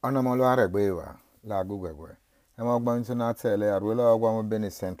Onomolo aregbewa la gugwegwe. Ema ogba ntu na tele arwela ogba mo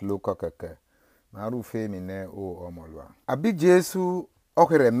beni St. Luke keke. Maru femi ne o omolwa. Abi Jesu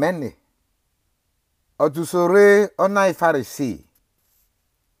okere meni. Otusore ona ifarisi.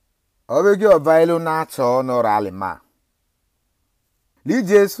 Obegi ovailo na cho no ralima. Li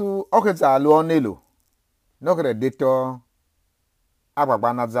Jesu oketa alu onelo. Nokere deto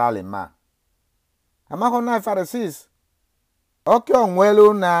agbagba na zalima. Amako na ifarisis. Oke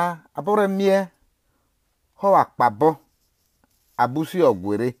onwelo na apore mie ho akpabo abusi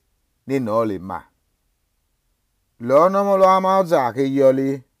ogwere ni no le ma lo no mo lo ama za ke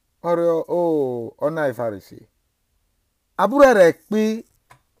yoli oro o ona ifarisi abure re pi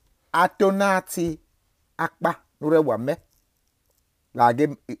atonati akpa nure wa me la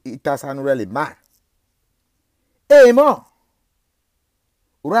ge itasa nure le ma mo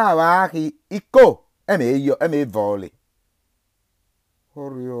ura wa ki iko eme vole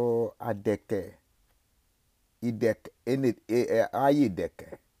Orio adeke idek enet ayi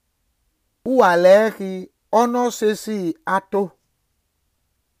deke ualehi ono sesi ato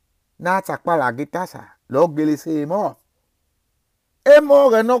na takpala gitasa lo gelese mo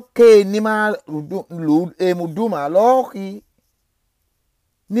geno ke nima lu emuduma lohi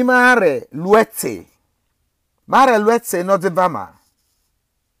nimare luetse mare luetse no devama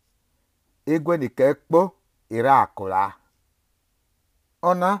egwe ni kekpo ira akola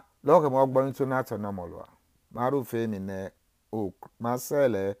Ona loke mo gbo ntu na to na molwa maru fe mi ne o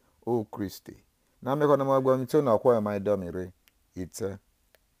masele o Christi na me kono mo gbo ntu na kwa ma do mi re ite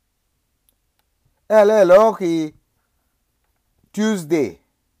ele loki Tuesday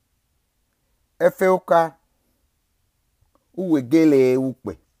efeuka uwegele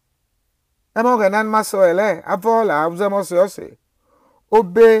ukpe emo ga nan maso ele avola uzemo se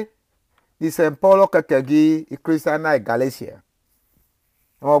obe di St. Paul kakagi I Christian na Galatia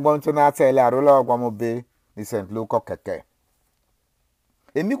Ogbo ntu na tele arola ogbo mo be ni St. Luke keke.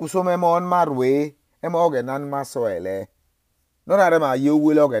 Emi kuso me mo on marwe emo oge nan maso ele. No rare ma ye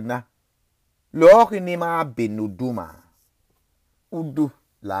wele oge na. Lo ni ma benuduma. Udu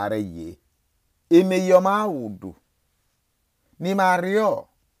lare ye. Eme yoma udu. Ni mario.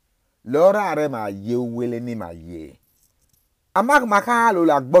 Lo rare ma ye wele ni ma ye. Amak makalo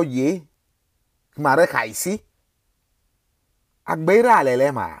la gbo ye. Mare kaisi. Agbera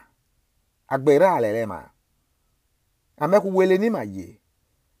alele ma ameku wele ni ma ye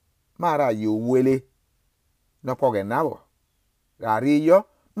mara yo wele no poge nawo rari yo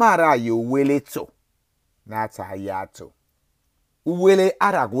mara yo wele to na ta ya to uwele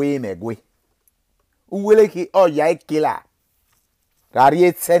aragwe megwe uwele ki oya ikila rari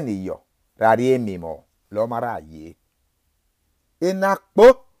eteni yo rari emimo lo mara ye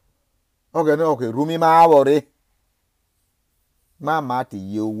enakpo oge no ke rumi ma awore ma ti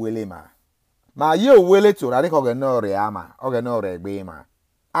ye wele ma ye wele to rari ko ge no re ama o ge no re gbe ma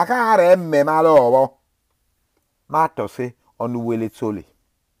aka re mme ma lo owo ma to se onu wele tole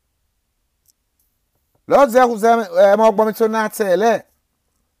lo ze ku ze mo gbo mi to na tele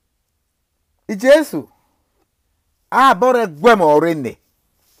I Jesu a bore gwe mo re ne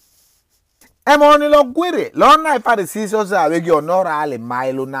e mo ni lo gwere lo na ifarisi so za we gi onora ale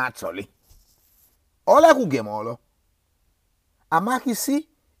mailo na tole ole ku ge mo lo amakisi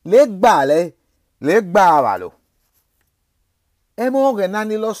le gba walo emo ge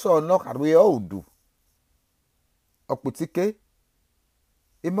nani lo so no karwe odu oputike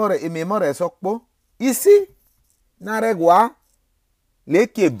imore sokpo isi na regwa le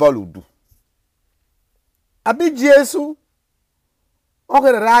ke voludu abi Jesu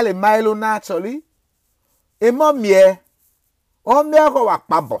ogere rale mailo naturally emo mie o mie ko wa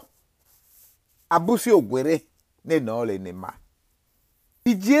pabo abusi ogwere ne no le ni ma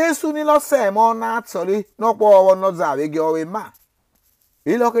I Jesu ni lo se mo na tori no po owo no za we ge owe ma.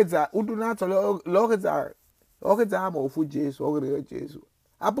 I lo ke za udu na tori lo ke za mo fu Jesu o re Jesu.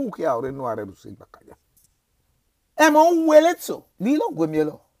 Abu ki a ore no are du se bakaya. E mo wele to ni lo gwe mi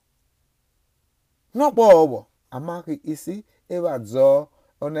lo. No po owo amaki isi e wa zo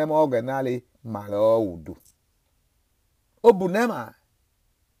one mo ogenale ma lo udu. Obunema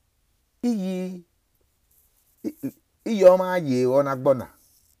Iyoma ye ona gbona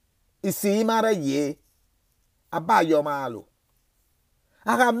isi mara ye abayo malo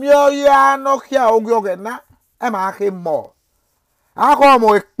aka mio ya no kia ogyoge na e ma ke mo ako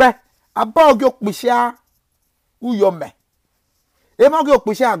mo ipe aba ogyo pisia uyome e mo ogyo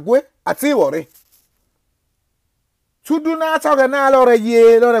pisia agwe ati iwore tudu na atoge na lore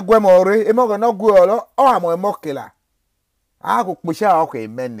ye lore gwe mo re e mo go no gwe olo o amo e mo kila ako pisia o ke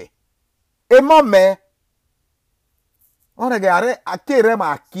mene e mo me Ona gare akere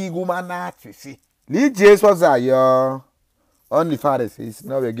ma kiguma na tisi. Li Jesus za yo. Only Pharisees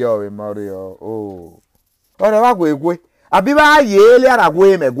no we go we Mario. Oh. Ora wa gwe. Abi ba ye le ara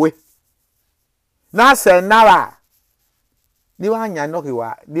gwe megwe. Na se nawa. Ni wa nya no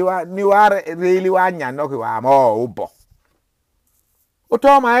kiwa. Ni wa really wa nya no kiwa mo ubo.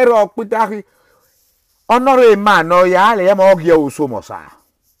 Oto ma ero okpitaki. Onore ma no ya le ma ogie uso mosa.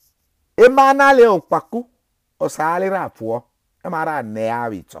 E ma na le okpaku. Osale rapuo. E mara ne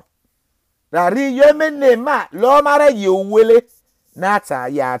avito. Rari yemene ma lo mara yewele na ta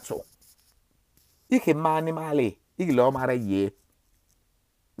yato. Ike mani male. Ike lo mara ye.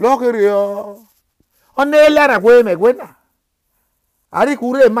 Lo kirio. Onele ra kwe megwena. Ari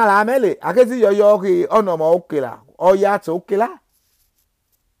kure mala mele. Akezi yo ki ono ma okela. O yato okela.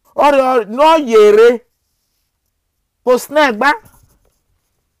 Oro no yere. Po snack ba.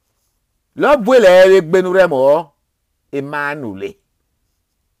 Lo bwele egbenu remo. Emmanuel.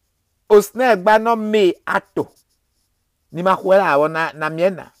 O snack ba no me ato. Ni makwela wona na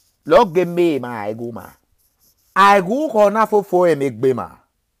miena. Lo ge me ma egu ma. Aigu ko na fofo emegbe ma.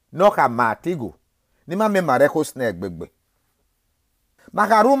 No ka matigo. Ni ma me mare ko snack gbegbe.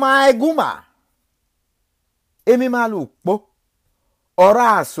 Makaruma egu ma. Emi malu po.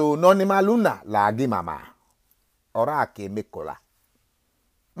 Ora so no ni maluna la gi mama. Ora ke mekola.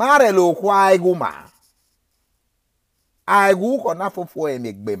 Mare lo kwa egu ma. Aigu ko na fofo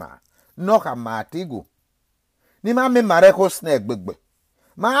emegbe ma. No ka matigo. Ni ma me mare ko snack gbegbe.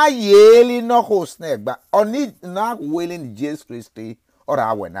 Ma yeli no ko snack ba. Oni na willing Jesus Christ ora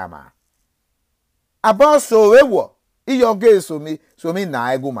awena ma. Aboso wewo. Iyo ge so mi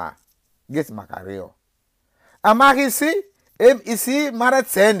na egu ma. Get makareo. Amaki isi mara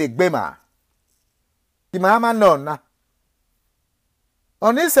tsende gbema. Ki mama nonna.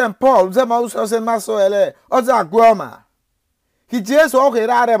 Oni St. Paul zema uso se maso ele. Oza gwoma. Ki Jesu oke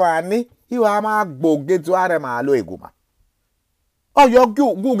rare ma ni. Iwa ma gboge tu are ma lo eguma. Oyo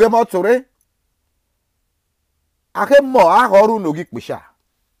guge motore. Ake mo ahoru no gi pisha.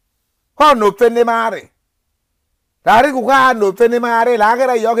 Ho no fene mare. Dari ku ka no fene mare la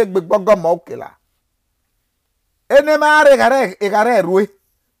gere yo ke gbogbo mo okela. Ene mare gare rue.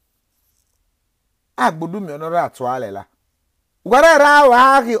 Agbudu mi onora atuale la. Ugare ra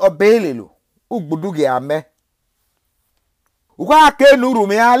wa ki obelelu. Ugbudu ge ame. Uga ke nuru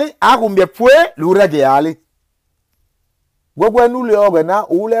me ali, agumbie pue lura ge ali. Gwegwe nule oge na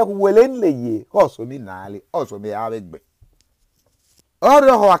ule kuwelen leye. Oso mi nali, oso mi awegbe.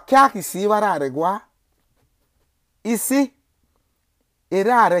 Oro ho akyaki si warare gwa. Isi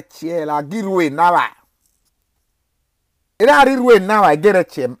erare chiela girwe nawa. Erare rwe nawa gere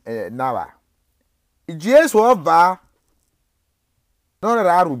chem nawa. Jesu ova nore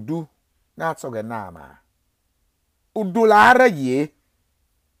rarudu na tsoge nama. Udulare ye.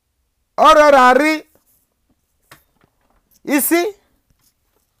 Oro rari isi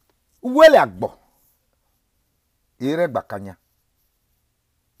wele agbo. Ire bakanya.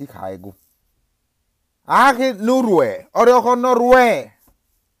 Ika ego. Ake nurwe. Oro ko norwe.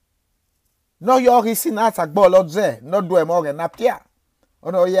 No yogi si na sagbo lodze. No dwe moge na pia.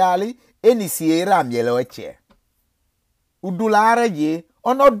 Ono yali. Eni siera mielo eche. Udulare ye.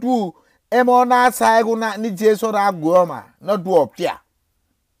 Ono du. Emo na sa ego na ni Jesu ra guoma. No du opia.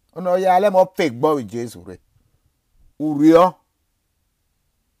 Ono yale mo fake boy Jesu re. Urio.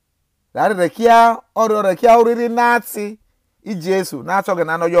 Lari rekia. Oro rekia uriri nati. I Jesu. Na toge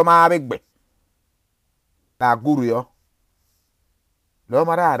na no yoma abegbe. La gurio. Lo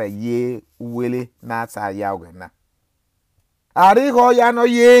marare ye uwele na ta ya ogena. Ari ho ya no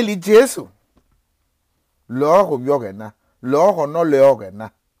ye li Jesu. Lo ho yogena. Lo ho no le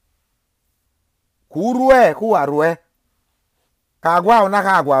ogena. Kurue kuarue. Kagwa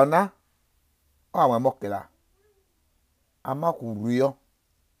ona. O mokela. Ama kurio.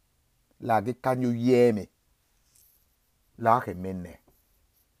 La ge kanyo yeme. La ke menne.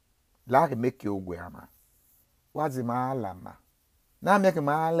 La ke meke ogwe ama. Wazi maalama. Na meke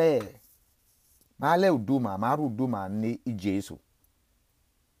maale. Maale uduma. Maru uduma ni Jesu.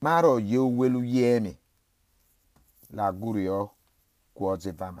 Maro ye welu yeme. La gurio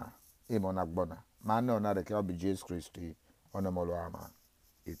kuoze vama. Emo nagbona. Mane onare ke obi Jesus Christi. Onomolo ama.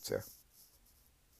 Ite.